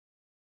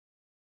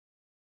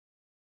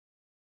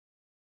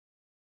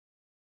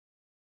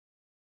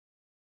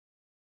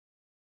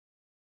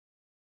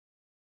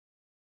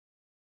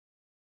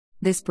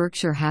This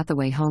Berkshire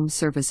Hathaway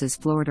HomeServices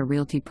Florida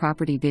Realty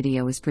property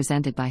video is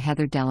presented by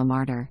Heather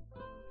Delamarter.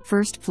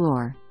 First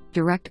floor,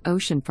 direct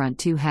oceanfront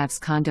 2/2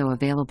 condo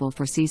available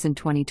for season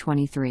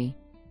 2023.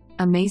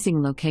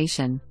 Amazing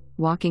location,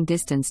 walking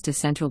distance to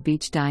central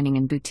beach dining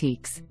and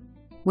boutiques.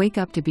 Wake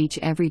up to beach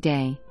every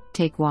day,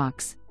 take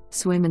walks,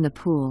 swim in the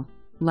pool,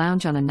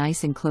 lounge on a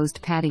nice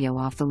enclosed patio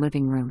off the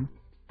living room.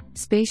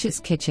 Spacious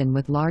kitchen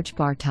with large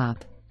bar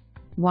top.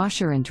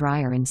 Washer and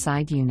dryer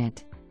inside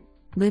unit.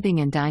 Living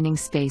and dining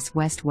space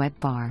west wet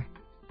bar.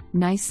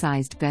 Nice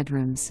sized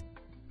bedrooms.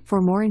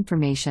 For more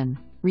information,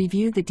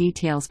 review the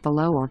details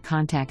below or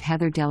contact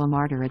Heather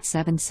Delamarter at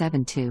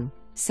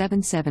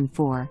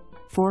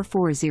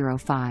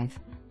 772-774-4405.